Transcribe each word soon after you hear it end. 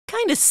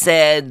kinda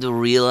sad to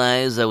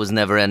realize I was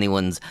never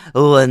anyone's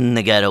one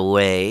that got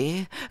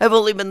away. I've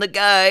only been the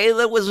guy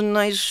that was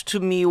nice to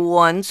me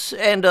once,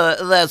 and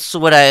that's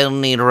what I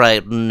need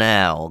right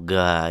now,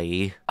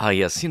 guy.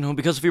 Yes,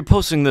 because if you're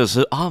posting this,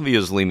 it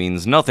obviously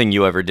means nothing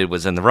you ever did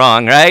was in the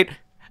wrong, right?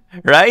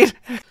 Right?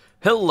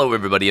 Hello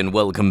everybody and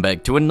welcome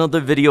back to another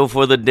video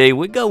for the day.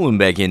 We're going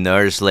back in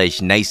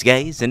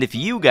r/niceguys, and if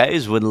you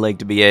guys would like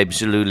to be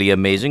absolutely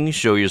amazing,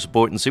 show your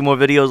support and see more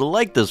videos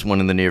like this one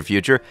in the near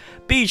future,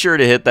 be sure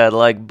to hit that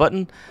like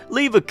button,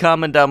 leave a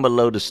comment down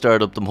below to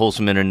start up them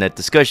wholesome internet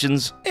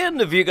discussions, and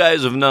if you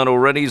guys have not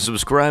already,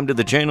 subscribe to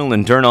the channel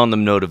and turn on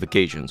them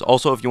notifications.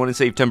 Also, if you want to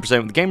save 10%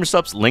 with the gamer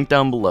subs, link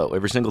down below.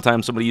 Every single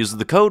time somebody uses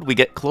the code, we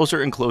get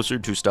closer and closer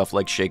to stuff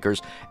like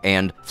shakers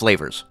and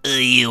flavors.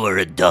 You are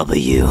a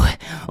W.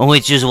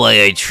 Which is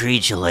why I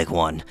treat you like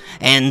one,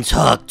 and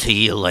talk to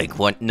you like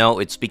one. No,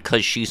 it's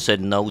because she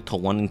said no to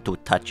wanting to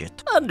touch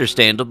it.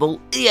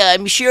 Understandable. Yeah,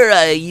 I'm sure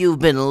you've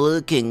been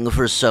looking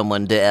for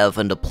someone to have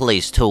and a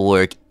place to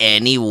work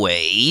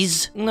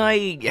anyways.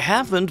 I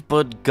haven't,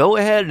 but go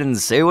ahead and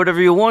say whatever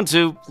you want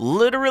to.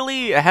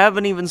 Literally, I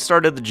haven't even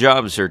started the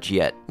job search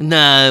yet.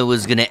 Nah, I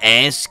was gonna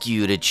ask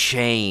you to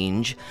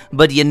change,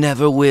 but you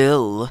never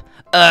will.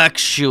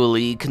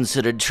 Actually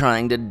considered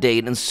trying to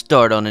date and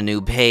start on a new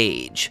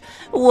page.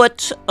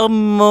 What a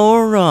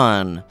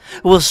moron.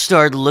 We'll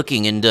start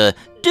looking and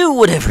do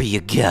whatever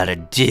you gotta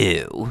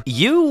do.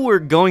 You were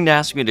going to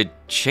ask me to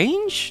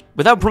change?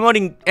 Without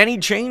promoting any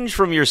change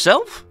from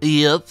yourself?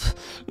 Yep,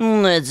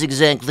 that's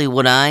exactly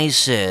what I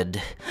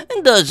said.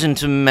 It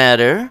doesn't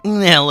matter.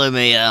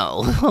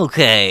 LMAO,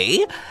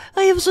 okay.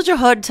 I have such a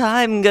hard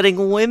time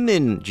getting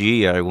women.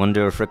 Gee, I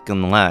wonder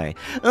frickin' why.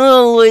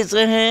 Always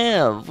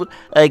have.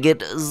 I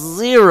get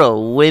 0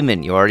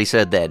 women. You already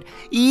said that.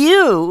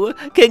 You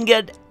can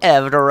get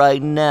after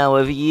right now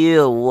if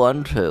you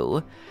want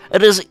to.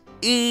 It is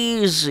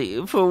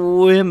easy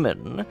for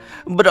women,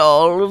 but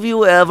all of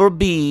you ever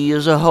be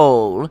as a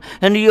whole,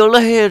 and you'll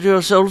hate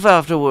yourself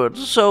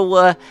afterwards,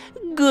 so,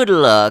 good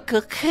luck,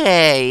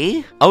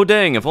 okay? Oh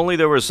dang, if only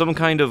there was some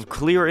kind of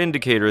clear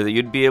indicator that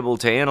you'd be able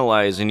to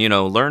analyze and,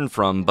 learn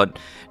from, but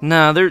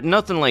nah,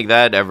 nothing like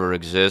that ever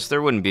exists.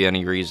 There wouldn't be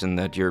any reason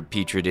that you're a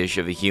petri dish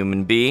of a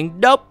human being.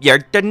 Nope,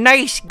 you're the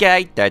nice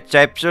guy. That's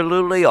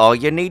absolutely all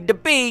you need to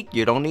be.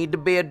 You don't need to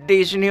be a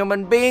decent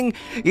human being.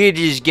 You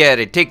just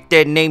gotta take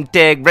that name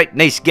tag, write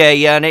nice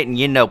guy on it,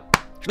 and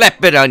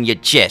slap it on your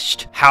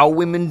chest. How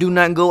women do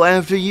not go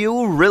after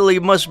you really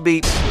must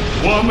be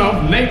one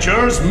of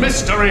nature's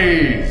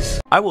mysteries.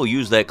 I will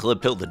use that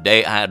clip till the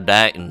day I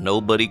die, and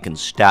nobody can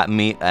stop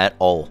me at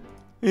all.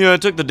 Yeah, I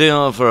took the day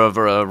off for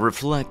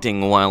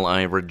reflecting while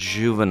I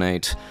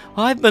rejuvenate.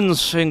 I've been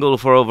single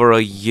for over a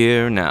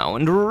year now,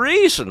 and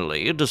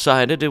recently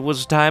decided it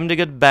was time to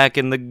get back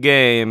in the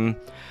game.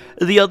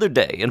 The other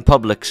day, in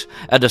Publix,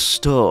 at a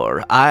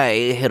store,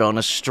 I hit on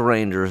a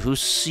stranger who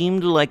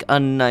seemed like a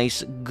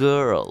nice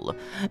girl.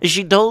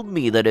 She told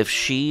me that if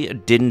she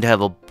didn't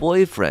have a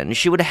boyfriend,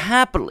 she would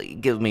happily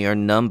give me her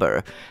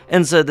number,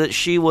 and said that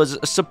she was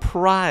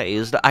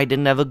surprised I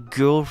didn't have a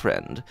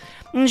girlfriend.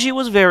 She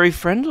was very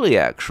friendly,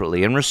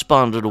 actually, and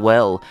responded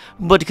well,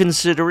 but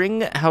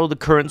considering how the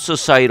current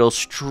societal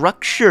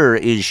structure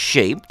is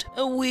shaped,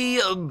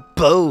 we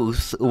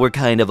both were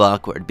kind of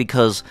awkward,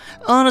 because,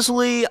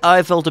 honestly,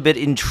 I felt a bit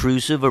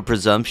intrusive or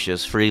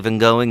presumptuous for even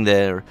going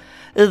there.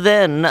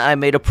 Then I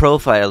made a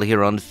profile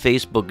here on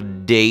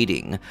Facebook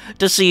Dating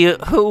to see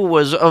who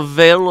was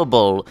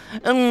available,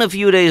 and a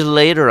few days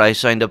later I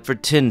signed up for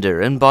Tinder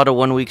and bought a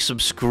 1-week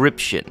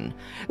subscription.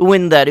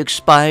 When that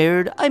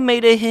expired, I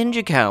made a Hinge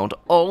account,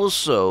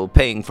 also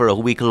paying for a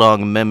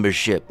week-long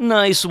membership.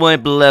 I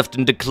swipe left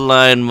and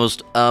decline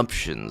most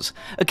options.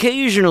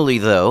 Occasionally,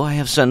 though, I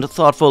have sent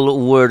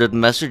thoughtful worded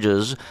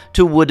messages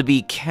to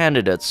would-be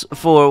candidates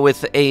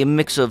with a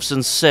mix of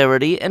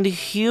sincerity and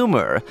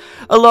humor,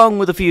 along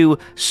with a few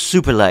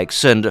super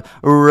likes and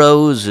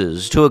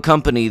roses to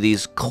accompany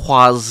these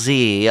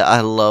quasi-I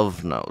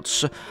love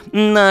notes.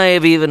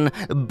 I've even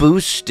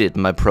boosted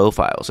my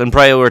profiles and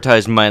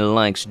prioritized my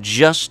likes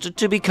just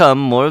to become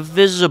more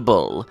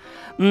visible.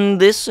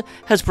 This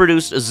has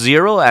produced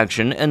 0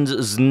 action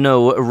and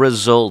no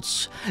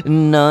results.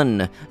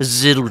 None.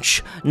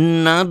 Zilch.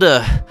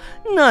 Nada.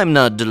 I'm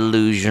not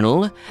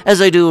delusional,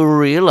 as I do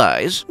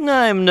realize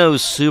I'm no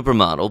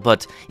supermodel,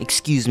 but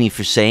excuse me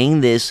for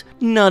saying this,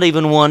 not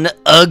even one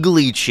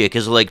ugly chick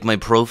has liked my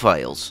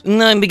profiles.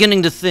 I'm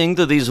beginning to think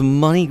that these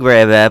money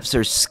grab apps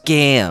are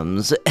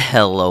scams,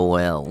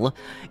 LOL.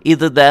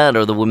 Either that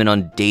or the women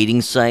on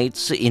dating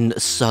sites in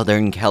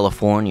Southern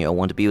California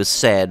want to be with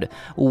sad,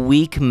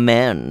 weak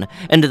men,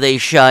 and they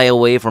shy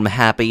away from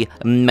happy,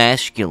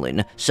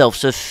 masculine,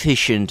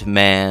 self-sufficient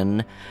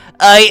man.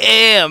 I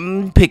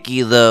am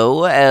picky,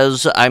 though,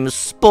 as I'm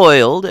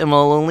spoiled and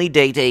will only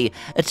date a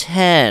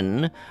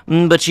 10,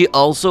 but she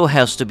also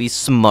has to be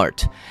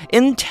smart.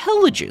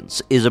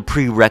 Intelligence is a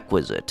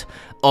prerequisite.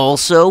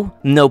 Also,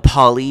 no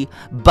poly,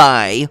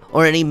 bi,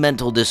 or any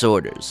mental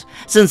disorders.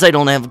 Since I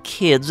don't have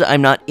kids,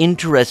 I'm not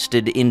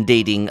interested in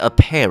dating a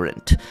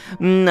parent.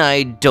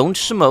 I don't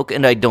smoke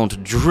and I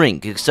don't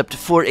drink, except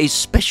for a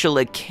special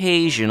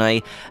occasion.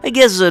 I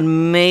guess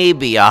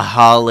maybe a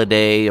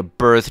holiday, a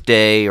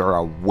birthday, or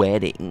a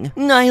wedding.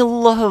 I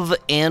love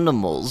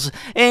animals,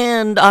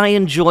 and I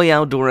enjoy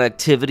outdoor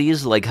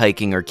activities like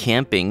hiking or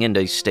camping, and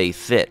I stay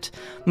fit.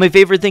 My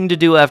favorite thing to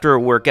do after a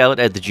workout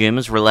at the gym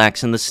is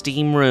relax in the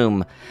steam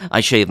room.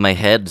 I shave my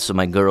head so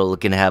my girl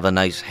can have a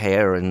nice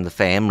hair in the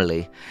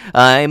family.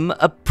 I'm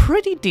a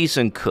pretty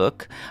decent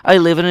cook. I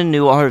live in a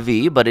new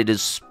RV, but it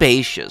is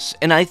spacious,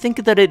 and I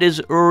think that it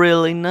is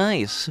really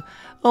nice.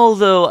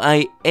 Although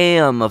I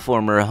am a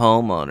former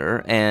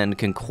homeowner and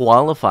can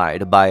qualify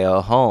to buy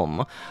a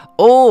home,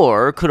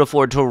 or could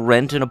afford to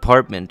rent an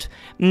apartment,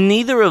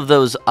 neither of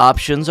those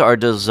options are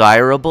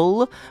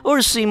desirable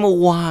or seem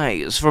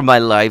wise for my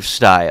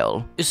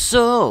lifestyle.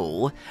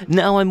 So,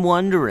 now I'm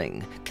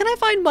wondering, can I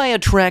find my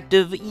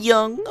attractive,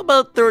 young,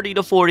 about 30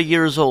 to 40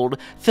 years old,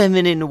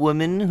 feminine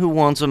woman who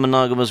wants a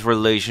monogamous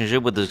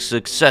relationship with a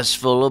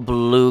successful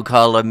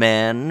blue-collar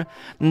man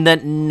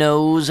that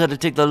knows how to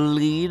take the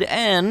lead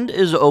and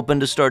is open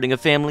to starting a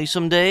family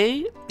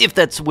someday, if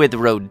that's where the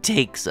road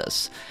takes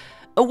us?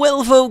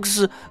 Well,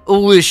 folks,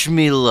 wish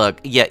me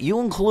luck. Yeah, you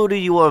included,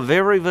 you are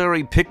very,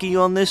 very picky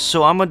on this,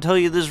 so I'm gonna tell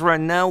you this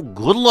right now.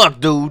 Good luck,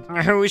 dude.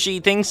 Who she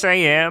thinks I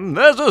am.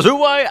 This is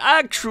who I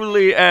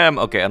actually am.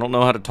 Okay, I don't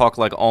know how to talk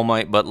like All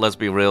Might, but let's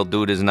be real,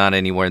 dude is not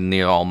anywhere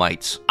near All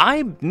Might's.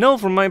 I know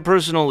from my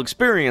personal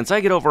experience,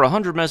 I get over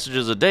 100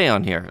 messages a day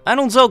on here. I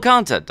don't sell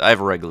content, I have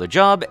a regular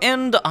job,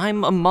 and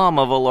I'm a mom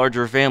of a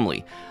larger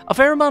family. A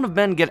fair amount of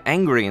men get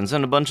angry and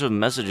send a bunch of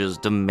messages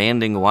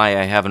demanding why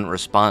I haven't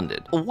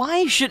responded.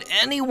 Why should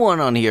anyone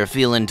on here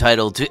feel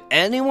entitled to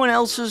anyone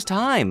else's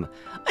time?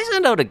 I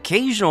send out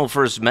occasional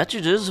first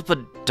messages,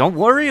 but don't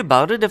worry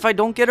about it if I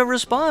don't get a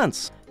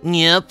response.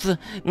 Yep,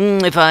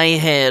 if I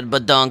had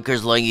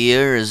badonkers like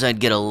yours, I'd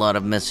get a lot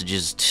of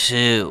messages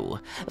too.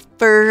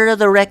 For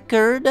the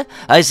record,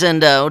 I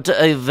send out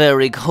a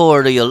very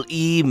cordial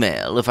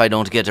email if I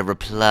don't get a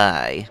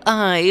reply.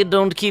 I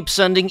don't keep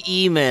sending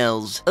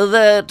emails.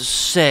 That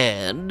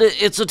said,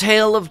 it's a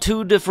tale of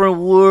two different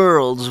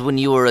worlds when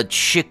you are a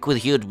chick with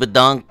huge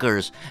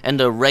badonkers and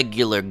a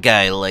regular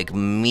guy like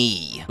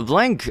me.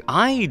 Blank,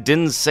 I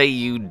didn't say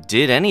you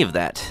did any of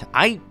that.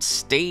 I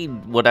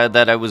stated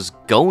that I was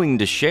going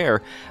to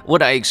share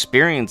what I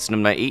experienced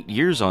in my 8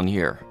 years on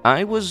here.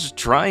 I was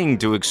trying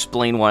to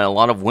explain why a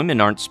lot of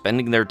women aren't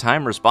spending their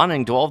time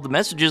responding to all of the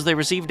messages they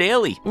receive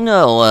daily.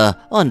 No,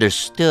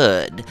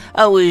 understood.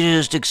 I was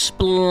just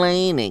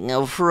explaining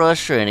how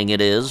frustrating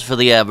it is for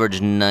the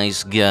average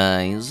nice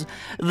guys.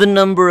 The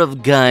number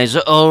of guys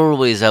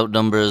always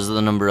outnumbers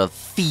the number of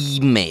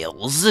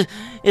females.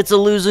 It's a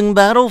losing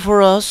battle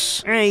for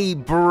us. Hey,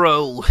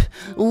 bro,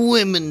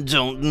 women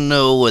don't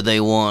know what they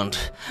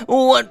want.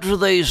 What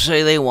they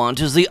say they want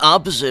is the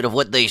opposite of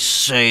what they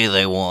say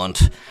they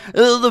want.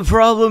 The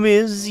problem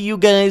is, you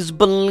guys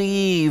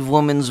believe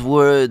women's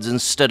words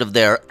instead of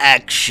their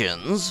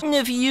actions.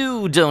 If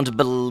you don't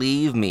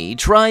believe me,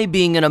 try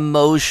being an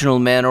emotional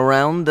man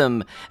around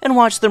them and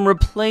watch them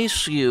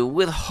replace you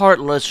with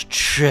heartless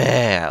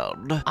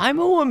Chad. I'm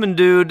a woman,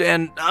 dude,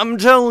 and I'm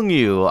telling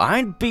you,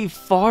 I'd be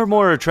far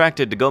more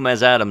attracted to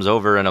Gomez Adams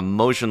over an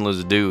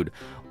emotionless dude.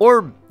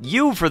 Or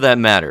you, for that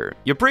matter.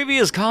 Your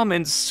previous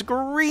comment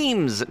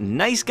screams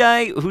nice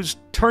guy who's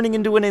turning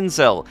into an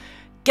incel.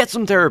 Get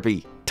some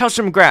therapy, touch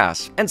some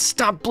grass, and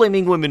stop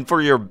blaming women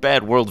for your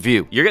bad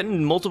worldview. You're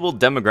getting multiple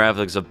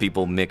demographics of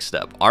people mixed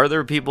up. Are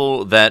there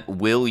people that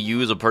will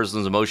use a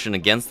person's emotion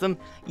against them?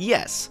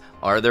 Yes.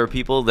 Are there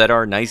people that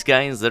are nice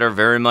guys that are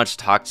very much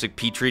toxic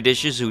petri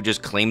dishes who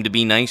just claim to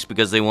be nice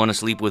because they want to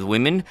sleep with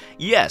women?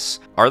 Yes.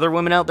 Are there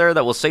women out there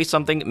that will say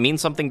something, mean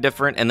something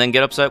different, and then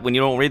get upset when you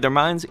don't read their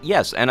minds?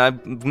 Yes, and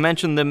I've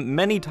mentioned them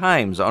many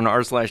times on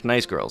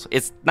r/nicegirls.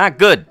 It's not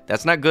good.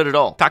 That's not good at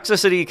all.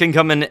 Toxicity can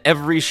come in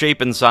every shape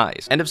and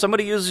size. And if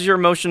somebody uses your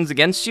emotions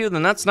against you,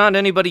 then that's not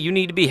anybody you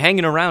need to be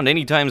hanging around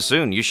anytime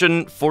soon. You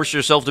shouldn't force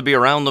yourself to be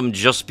around them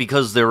just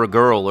because they're a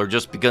girl, or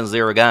just because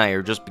they're a guy,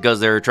 or just because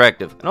they're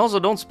attractive. And also,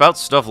 don't spout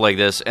stuff like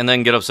this and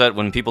then get upset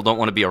when people don't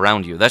want to be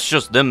around you. That's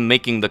just them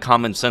making the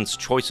common sense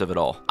choice of it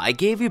all. I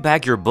gave you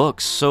back your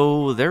books,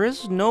 so there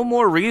is no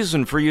more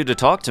reason for you to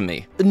talk to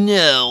me.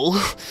 No,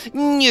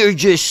 you're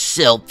just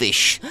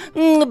selfish.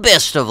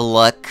 Best of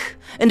luck.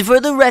 And for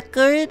the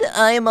record,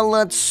 I am a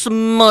lot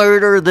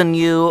smarter than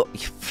you.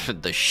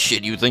 The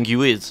shit you think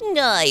you is?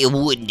 I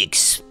wouldn't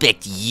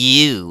expect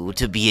you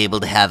to be able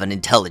to have an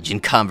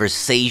intelligent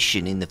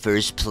conversation in the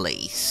first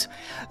place.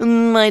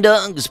 My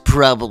dog's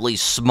probably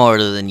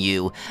smarter than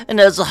you and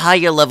has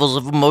higher levels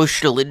of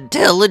emotional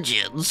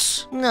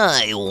intelligence.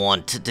 I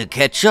wanted to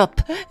catch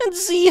up and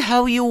see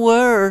how you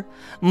were.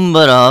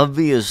 But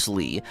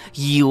obviously,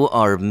 you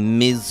are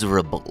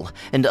miserable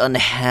and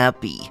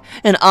unhappy,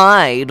 and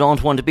I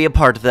don't want to be a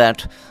part of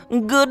that.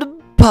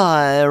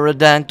 Goodbye,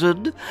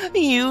 Redacted.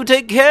 You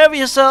take care of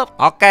yourself.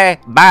 Okay,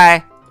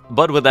 bye.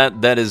 But with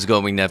that, that is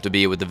going to have to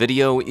be it with the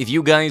video. If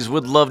you guys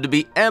would love to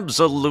be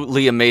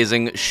absolutely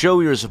amazing, show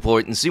your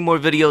support, and see more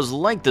videos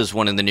like this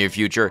one in the near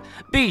future,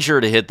 be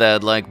sure to hit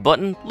that like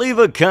button, leave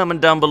a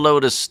comment down below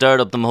to start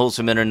up them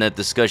wholesome internet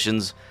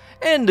discussions,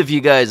 and if you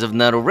guys have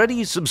not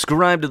already,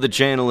 subscribe to the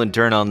channel and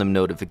turn on them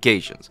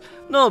notifications.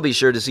 And I'll be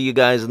sure to see you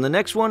guys in the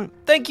next one.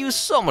 Thank you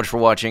so much for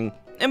watching,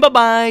 and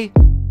bye-bye!